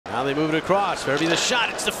Now they move it across. Verby the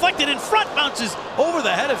shot. It's deflected in front. Bounces over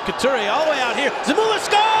the head of Couturier all the way out here. Zamula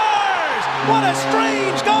scores! What a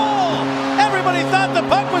strange goal! Everybody thought the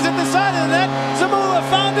puck was at the side of the net. Zamula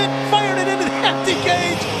found it, fired it into the empty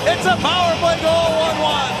cage. It's a power play goal,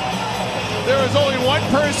 1-1. There was only one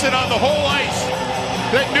person on the whole ice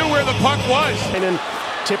that knew where the puck was. And then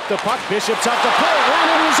tip the puck. Bishop's out to play. Ran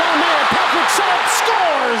in his own man. Patrick Sharp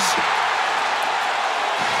scores!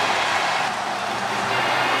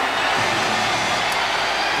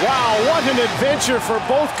 Wow, what an adventure for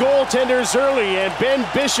both goaltenders early, and Ben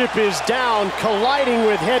Bishop is down, colliding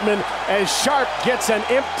with Hedman as Sharp gets an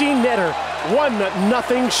empty netter.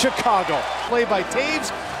 1-0 Chicago. Play by Taves,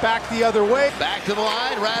 back the other way. Back to the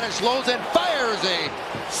line, Radish loads and fires a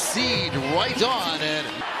seed right on, and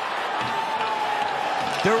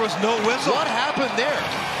There was no whistle. what happened there?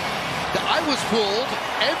 I was fooled,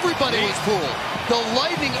 everybody was fooled. The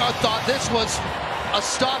Lightning thought this was a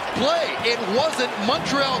stopped play. It wasn't.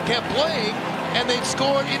 Montreal kept playing, and they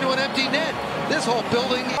scored into an empty net. This whole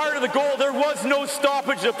building. Part of the goal, there was no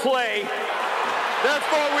stoppage of play.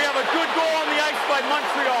 Therefore, we have a good goal on the ice by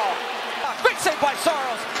Montreal. Quick save by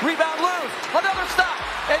Saros. Rebound loose. Another stop.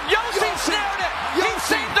 And Yossi snared it. He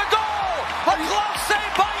saved the goal. A glove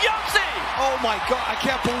save by Yossi. Oh my God, I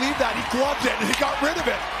can't believe that. He gloved it and he got rid of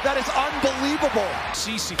it. That is unbelievable.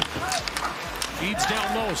 Ceci feeds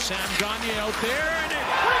down low. Sam Gagner out there, and it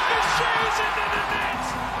ricochets into the net.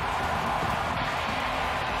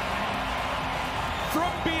 From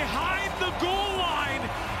behind the goal line,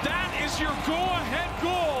 that is your go-ahead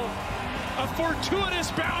goal. A fortuitous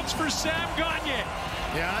bounce for Sam Gagner.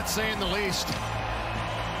 Yeah, I'd say in the least.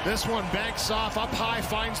 This one banks off, up high,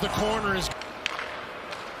 finds the corner.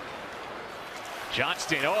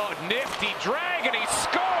 Johnston, oh, nifty drag, and he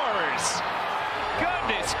scores!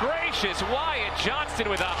 Goodness gracious, Wyatt Johnston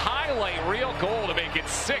with a highlight reel goal to make it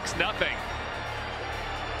 6-0.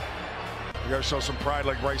 You gotta show some pride,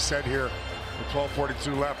 like Bryce said here, with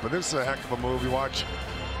 12:42 left. But this is a heck of a move. You watch.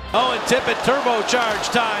 Oh, and Tippett,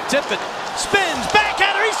 turbocharge time. Tippett spins,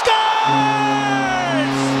 backhander, he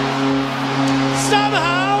scores!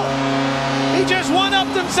 Somehow, he just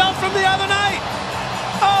one-upped himself from the other night.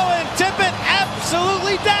 Oh, and Tippett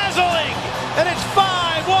absolutely dazzling. And it's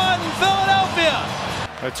 5-1 Philadelphia.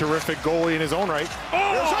 A terrific goalie in his own right.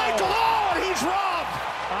 Oh, and he's robbed!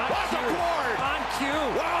 What the board! On cue.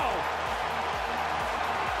 Wow.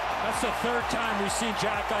 That's the third time we've seen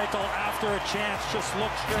Jack Eichel after a chance just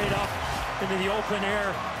look straight up into the open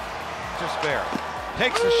air. Just fair.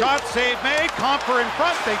 Takes the shot, save made. Comfer in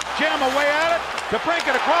front. They jam away at it. To break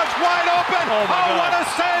it across, wide open. Oh, my God. What a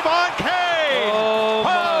save on Kane!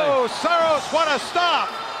 Oh, Saros, what a stop!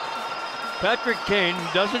 Patrick Kane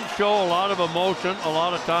doesn't show a lot of emotion a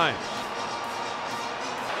lot of times.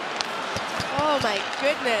 Oh my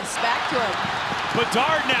goodness, back to him.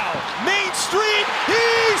 Bedard now, Main Street,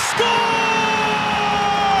 he scores!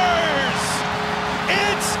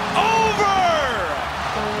 It's over!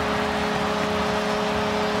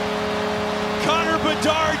 Connor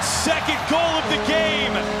Bedard's second goal of the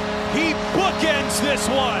game. He bookends this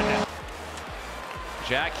one.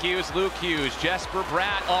 Jack Hughes, Luke Hughes, Jesper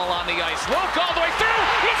Bratt all on the ice. Luke all the way through,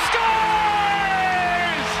 he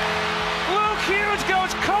scores! Luke Hughes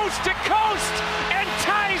goes coast to coast and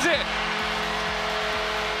ties it.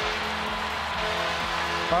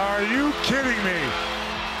 Are you kidding me?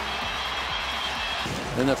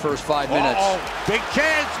 In the first 5 minutes. Big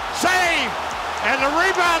chance, save! And the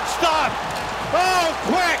rebound stop! Oh,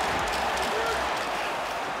 quick!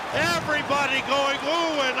 Everybody going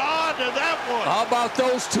ooh and on to that one. How about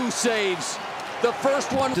those two saves? The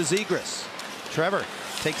first one To Zegras. Trevor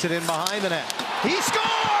takes it in behind the net. He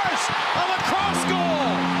scores! A lacrosse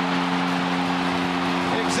goal!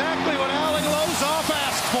 Exactly what Alan Lozoff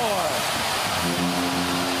asked for.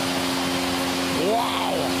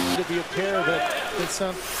 Wow! To be a pair that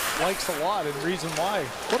Vincent likes a lot, and reason why.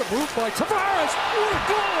 What a move by Tavares! What a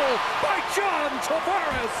goal by John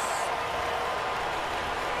Tavares!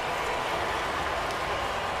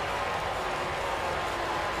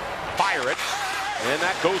 Fire it, and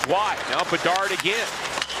that goes wide. Now Bedard again.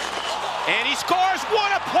 And he scores, what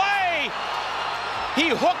a play! He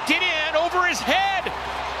hooked it in over his head.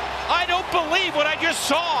 I don't believe what I just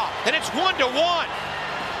saw, and it's 1-1.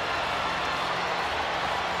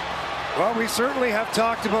 Well, we certainly have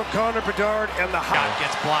talked about Connor Bedard and the Shot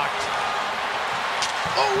gets blocked.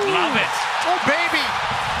 Oh! Love it. Oh, baby!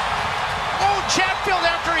 Oh, Chatfield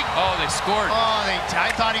after he... Oh, they scored. Oh,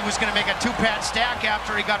 I thought he was going to make a two-pad stack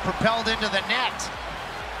after he got propelled into the net.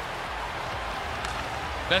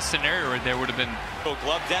 Best scenario right there would have been...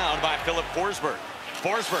 Glove down by Philip Forsberg.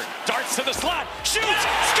 Forsberg darts to the slot, shoots,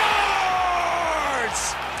 scores!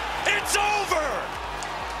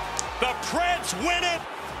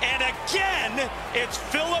 again, it's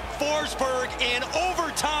Philip Forsberg in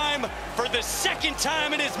overtime for the second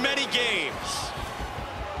time in as many games.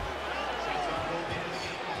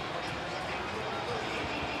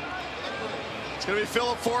 It's going to be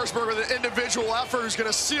Philip Forsberg with an individual effort who's going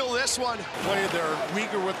to seal this one. Play there,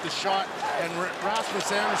 Weegar with the shot, and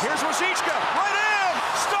Rasmus Anderson. Here's Rosichka, right in!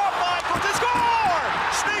 Stop Michael to score!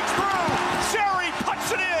 Sneaks through, Sherry puts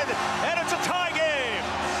it in, and it's a tie game.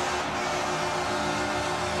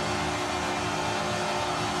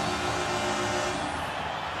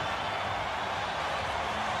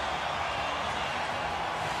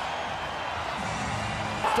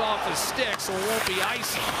 Off his stick, so it won't be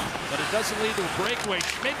icing, but it doesn't lead to a breakaway.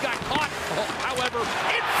 Schmidt got caught, however,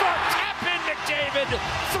 in front, tap in McDavid,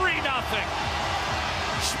 3-0.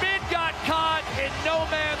 Schmidt got caught in no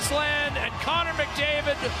man's land, and Connor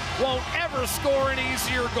McDavid won't ever score an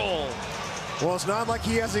easier goal. Well, it's not like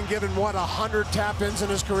he hasn't given, what, 100 tap-ins in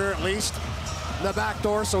his career at least in the back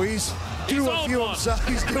door, so he's due a few himself.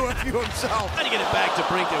 He's due a few himself. Trying to get it back to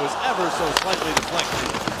Brink that was ever so slightly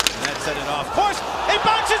deflected. That set it off. Of course, it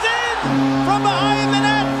bounces in from behind the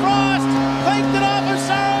net. Frost faked it off of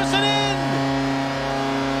Saros and in.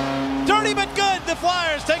 Dirty but good. The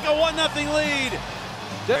Flyers take a 1-0 lead.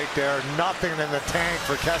 Right there, nothing in the tank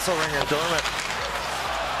for Kesselring and Dermott.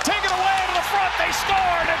 Take it away to the front. They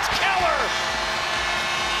scored. It's Keller.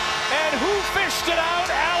 And who fished it out?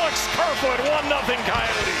 Alex Kerfoot. 1-0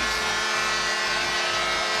 Coyotes.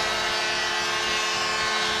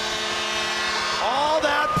 All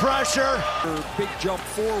that pressure. Big jump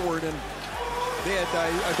forward, and they had,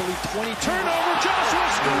 I believe, 20 turnover. Joshua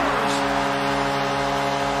scores.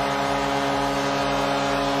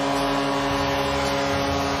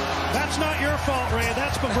 That's not your fault, Ray.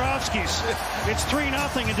 That's Bobrovsky's. It's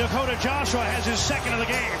 3-0, and Dakota Joshua has his second of the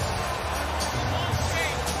game.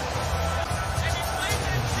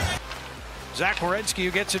 Zach Werenski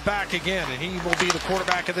who gets it back again, and he will be the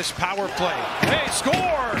quarterback of this power play. Hey,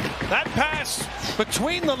 score! That pass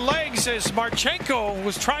between the legs as Marchenko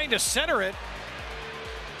was trying to center it.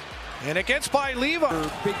 And it gets by Levi.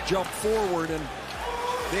 Big jump forward, and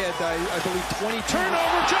they had, I believe, 20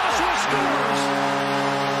 turnover. Joshua scores!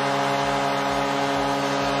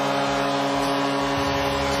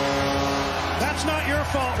 That's not your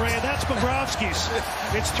fault, Ray. That's Bobrovsky's.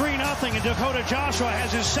 It's 3-0, and Dakota Joshua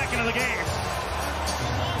has his second of the game.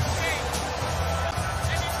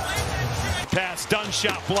 Pass, done,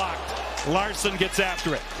 shot blocked. Larson gets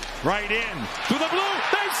after it. Right in. To the blue.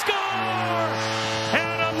 They score!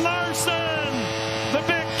 Adam Larson! The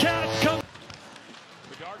big cat comes.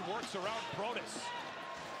 Bedard works around Protas.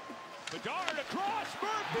 Bedard across.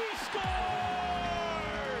 Murphy scores!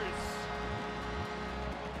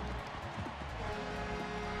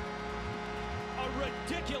 A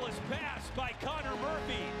ridiculous pass by Connor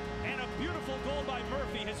Murphy. And a beautiful goal by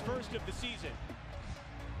Murphy, his first of the season.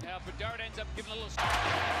 Now Bedard ends up giving a little...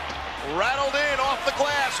 Rattled in off the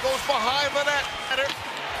glass, goes behind the net.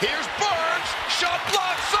 Here's Burns, shot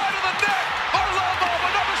blocked, side of the net. Varlamov,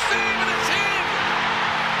 another save, and it's in.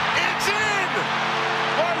 It's in.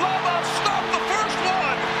 Varlamov stopped the first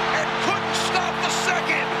one and couldn't stop the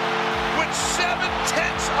second with 7/10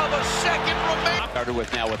 of a second remaining. Started with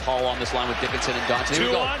now with Hall on this line with Dickinson and Johnson.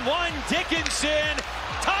 2-on-1, Dickinson.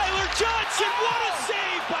 Tyler Johnson, what a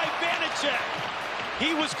save by Vanacek.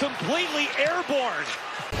 He was completely airborne.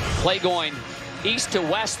 Play going east to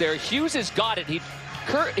west there. Hughes has got it. He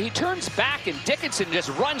turns back, and Dickinson just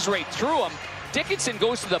runs right through him. Dickinson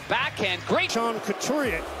goes to the backhand. Great. Sean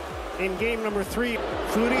Couturier in game number 3.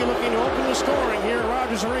 Flutie looking to open the scoring here at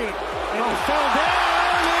Rogers Arena. And he fell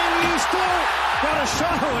down, and he still got a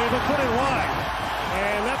shot away, but put it wide.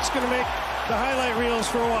 And that's going to make the highlight reels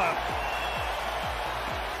for a while.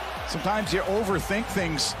 Sometimes you overthink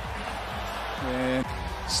things. And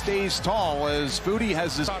stays tall as Flutie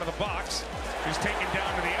has this out of the box. He's taken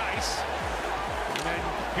down to the ice. And then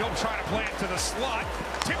he'll try to play it to the slot.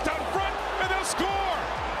 Tipped out front, and they'll score.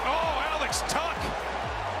 Oh, Alex Tuck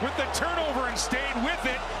with the turnover and stayed with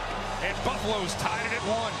it. And Buffalo's tied it at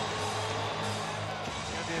 1.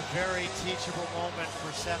 It's going to be a very teachable moment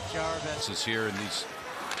for Seth Jarvis. This is here in these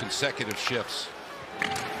consecutive shifts.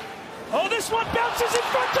 Oh, this one bounces in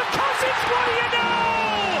front of Cousins. What do you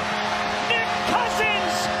know? Nick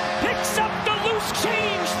Cousins picks up the loose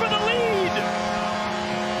change for the lead.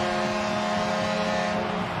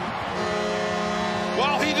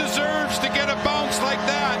 Well, he deserves to get a bounce like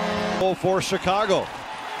that. For Chicago.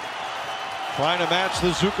 Trying to match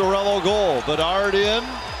the Zuccarello goal. Bedard in.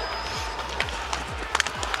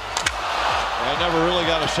 And never really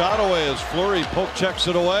got a shot away as Fleury poke checks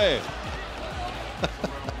it away.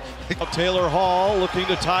 Taylor Hall looking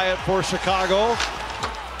to tie it for Chicago.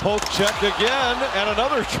 Poke check again, and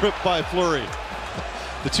another trip by Fleury.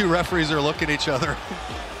 The two referees are looking at each other.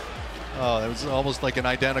 Oh, that was almost like an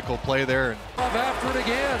identical play there. After it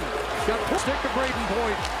again. Got to stick to Braden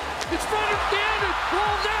Point. It's fronted again. It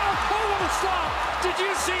rolls out. Oh, what a stop. Did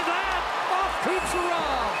you see that? Off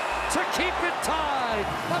Kucherov to keep it tied.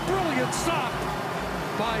 A brilliant stop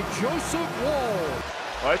by Joseph Woll.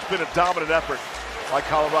 Well, it's been a dominant effort by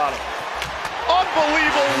Colorado.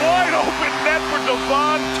 Unbelievable wide open net for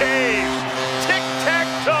Devon Toews.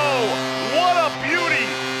 Tic-tac-toe. What a beauty.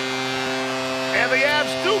 And the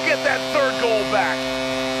Avs do get that third goal back.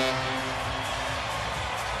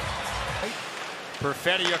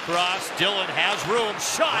 Perfetti across. Dylan has room.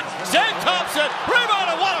 Shot. Zach Thompson.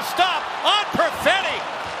 Rebound. And what a stop on Perfetti.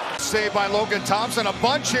 Saved by Logan Thompson. A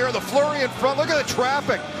bunch here. The Fleury in front. Look at the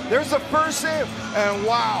traffic. There's the first save. And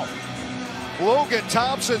wow. Logan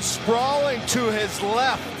Thompson sprawling to his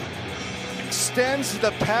left. Extends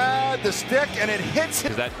the pad, the stick, and it hits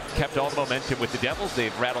him. That kept all the momentum with the Devils.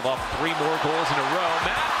 They've rattled off 3 more goals in a row.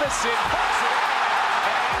 Matheson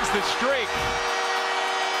ends the streak.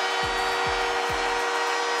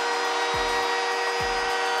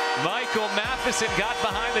 Michael Matheson got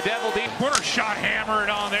behind the Devil deep. Corner shot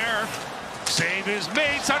hammering on there. Save is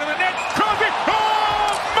made, side of the net. Crosby.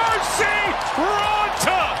 Oh, mercy!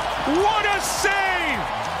 Ronta! What a save!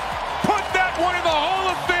 Put that one in the Hall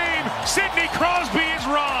of Fame. Sidney Crosby is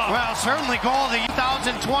wrong. Well, certainly goal of the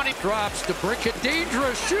 2020. Drops to brick it.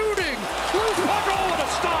 Dangerous shooting. Loose puck. Oh, what a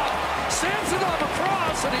stop. Samsonov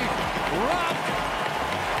across, and he rocked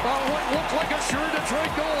what looked like a sure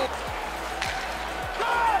Detroit goal.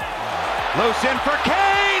 Loose in for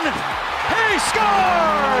Kane. He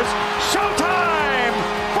scores! Showtime!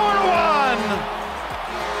 4-1.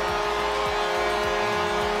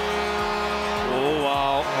 Oh,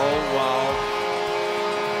 wow. Oh, wow.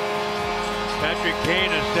 Patrick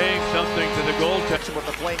Kane is saying something to the goaltender. With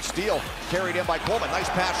the flame steal, carried in by Coleman. Nice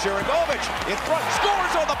pass, Sharangovich in front,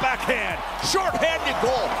 scores on the backhand. Short-handed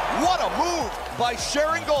goal. What a move by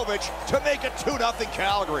Sharangovich to make it 2-0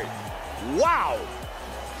 Calgary. Wow.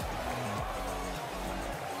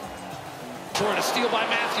 Toward a steal by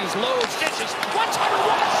Matthews. Loads, dishes. What a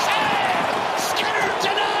save! Skinner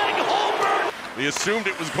denying Holmberg. They assumed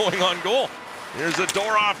it was going on goal. Here's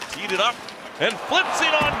Zadorov, teed it up and flips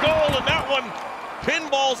it on goal, and that one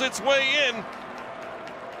pinballs its way in.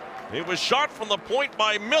 It was shot from the point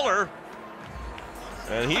by Miller,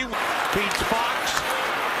 and he beats Fox.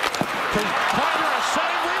 Carter, a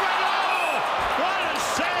save. Oh, what a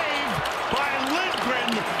save by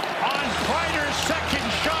Lindgren on Kreider's second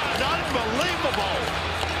shot. Unbelievable.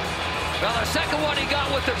 Well, the second one he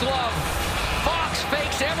got with the glove. Fox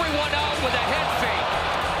fakes everyone out with a head fake.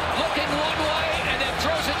 Looking one way and then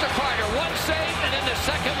throws it to Kreider. One save and then the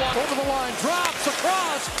second one. Over the line, drops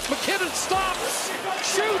across. McKinnon stops,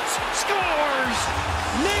 shoots, scores.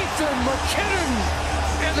 Nathan McKinnon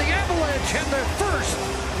and the Avalanche have their first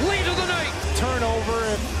lead of the night. Turnover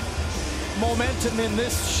and momentum in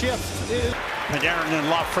this shift is Panarin and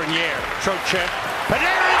Lafreniere. Trocheck.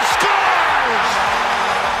 Panarin scores!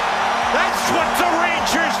 That's what the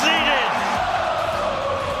Rangers needed.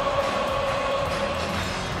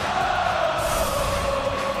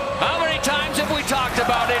 How many times have we talked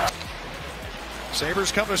about it?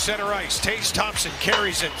 Sabres come to center ice. Taves Thompson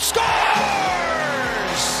carries it. Scores!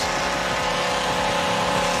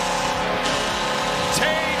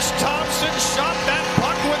 Taves Thompson shot that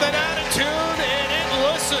puck with an attitude, and it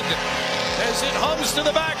listened as it hums to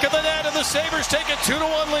the back of the net, and the Sabres take a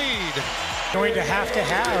 2-1 lead. Going to have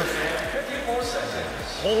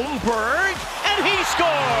Holmberg, and he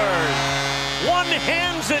scores! One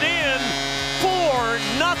hands it in,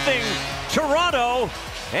 4-0 Toronto,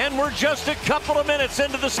 and we're just a couple of minutes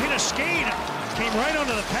into the skate. Came right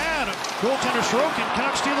onto the pad. Goaltender Sorokin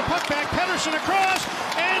cannot steal the puck back. Pettersson across,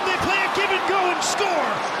 and they play a give and go and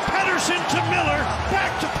score. Pettersson to Miller,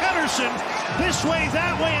 back to Pettersson. This way,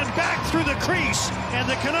 that way, and back through the crease. And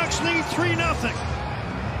the Canucks lead 3-0.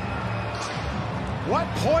 What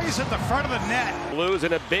poise at the front of the net. Blues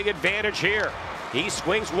in a big advantage here. He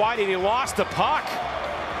swings wide and he lost the puck.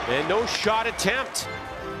 And no shot attempt.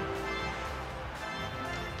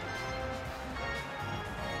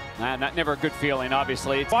 Never a good feeling,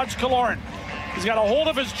 obviously. Watch Killorn. He's got a hold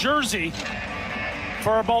of his jersey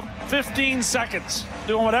for about 15 seconds,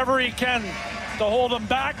 doing whatever he can to hold him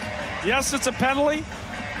back. Yes, it's a penalty,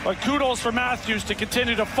 but kudos for Matthews to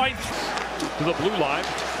continue to fight. To the blue line.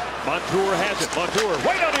 Montour has it. Montour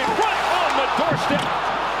right on in front on the doorstep.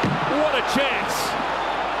 What a chance.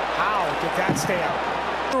 How did that stay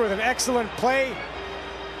out? With an excellent play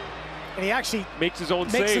and he actually makes his own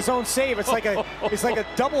save. It's like a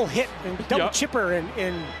double hit and double chipper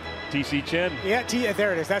in TC Chen. Yeah,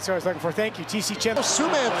 there it is. That's what I was looking for. Thank you, TC Chen.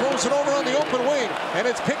 Suman throws it over on the open wing, and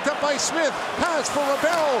it's picked up by Smith. Pass for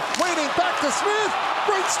Ribeiro, waiting back to Smith.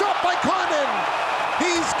 Great stop by Condon.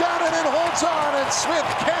 He's got it and holds on, and Smith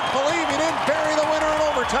can't believe he didn't bury the winner in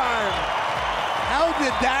overtime. How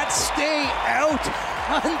did that stay out?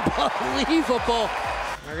 Unbelievable.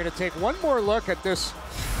 We're going to take one more look at this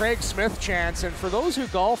Craig Smith chance, and for those who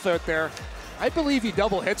golf out there, I believe he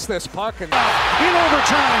double hits this puck. And in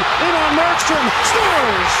overtime, in on Markstrom,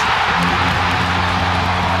 scores!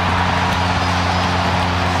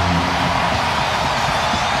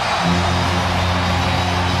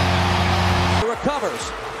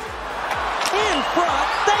 Recovers. In front,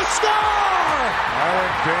 they score! I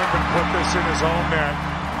think Damon put this in his own net.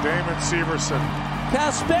 Damon Severson.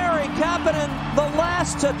 Kasperi Kapanen, the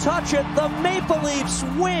last to touch it. The Maple Leafs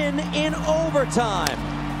win in overtime.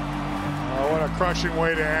 Oh, what a crushing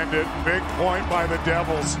way to end it. Big point by the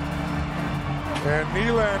Devils. And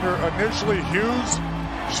Nylander, initially Hughes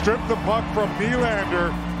stripped the puck from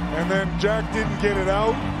Nylander, and then Jack didn't get it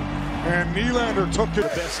out, and Nylander took it.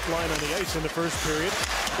 The best line on the ice in the first period.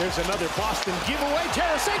 There's another Boston giveaway.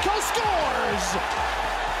 Tarasenko scores!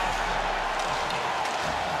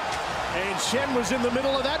 And Shen was in the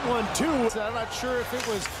middle of that one, too. I'm not sure if it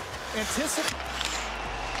was anticipated.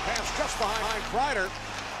 Pass just behind Kreider.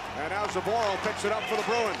 And now Zaboral picks it up for the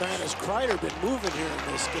Bruins. Man, has Kreider been moving here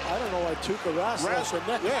in this game? I don't know why Tuukka Rask the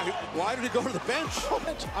net. Yeah, why did he go to the bench?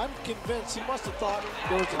 I'm convinced he must have thought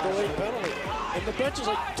there was a delayed penalty. And the bench is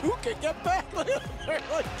like, Tuukka, get back. They're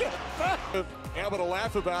like, get back. Able to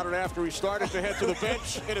laugh about it after he started to head to the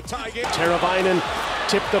bench in a tie game. Teravainen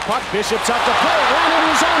tipped the puck. Bishop's up the play. One in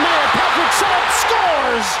his own man. Patrick Sharp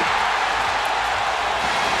scores!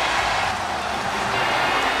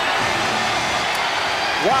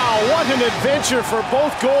 Wow, what an adventure for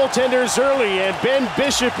both goaltenders early, and Ben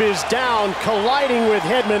Bishop is down, colliding with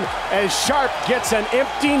Hedman as Sharp gets an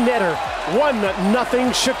empty netter.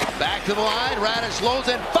 1-0 Chicago. Back to the line, Radish loads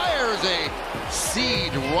and fires a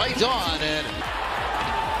seed right on, and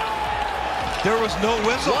there was no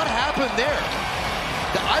whistle. What happened there?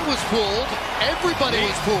 I was fooled, everybody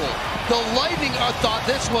was fooled. The Lightning thought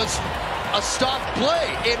this was a stopped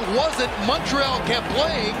play. It wasn't. Montreal kept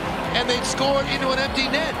playing, and they scored into an empty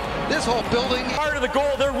net. This whole building. Part of the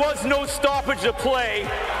goal, there was no stoppage of play.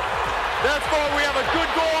 Therefore, we have a good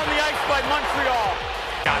goal on the ice by Montreal.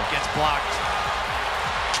 God gets blocked.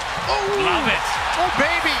 Oh, love it. Oh,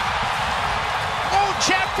 baby. Oh,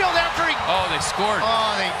 Chatfield after he. Oh, they scored.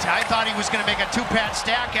 Oh, I thought he was going to make a two-pad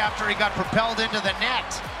stack after he got propelled into the net.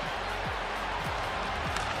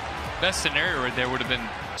 Best scenario right there would have been.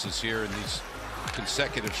 Here in these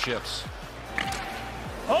consecutive shifts.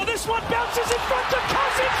 Oh, this one bounces in front of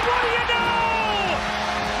Cousins. What do you know?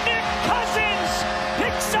 Nick Cousins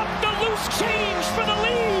picks up the loose change for the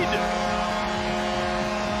lead.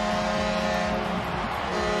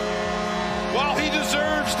 Well, he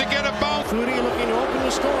deserves to get a bounce. Flutie looking to open the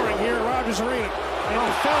scoring here at Rogers Arena. And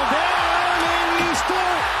he fell down, and he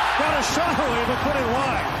still got a shot away, but put it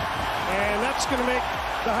wide. And that's going to make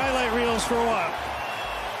the highlight reels for a while.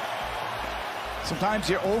 Sometimes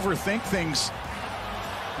you overthink things,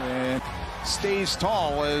 and stays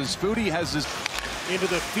tall as Flutie has his. Into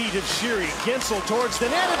the feet of Sheary. Gensel towards the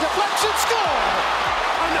net. A deflection score!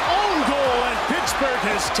 An own goal, and Pittsburgh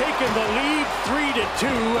has taken the lead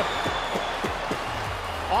 3-2.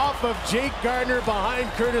 Off of Jake Gardner behind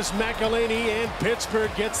Curtis McElhaney, and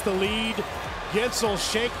Pittsburgh gets the lead. Gensel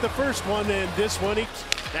shanked the first one, and this one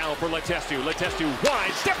now for Letestu. Letestu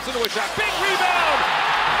wide, steps into a shot. Big rebound!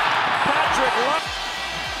 Patrick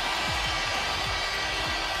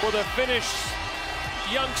for the Finnish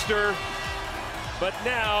youngster, but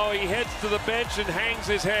now he heads to the bench and hangs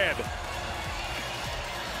his head.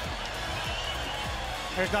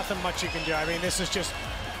 There's nothing much you can do. I mean, this is just.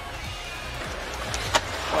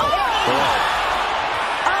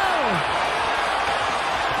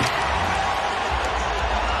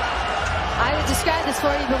 I would describe this for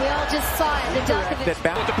you, but we all just saw it. The dunk of it. With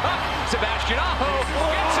the puck, Sebastian Aho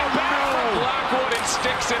gets it back from Blackwood and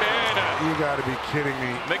sticks it in. You got to be kidding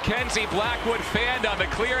me. Mackenzie Blackwood fanned on the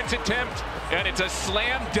clearance attempt, and it's a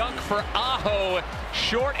slam dunk for Aho,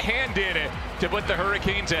 short-handed to put the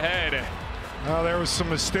Hurricanes ahead. There was some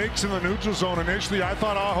mistakes in the neutral zone initially. I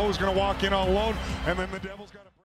thought Aho was going to walk in all alone, and then the Devils got a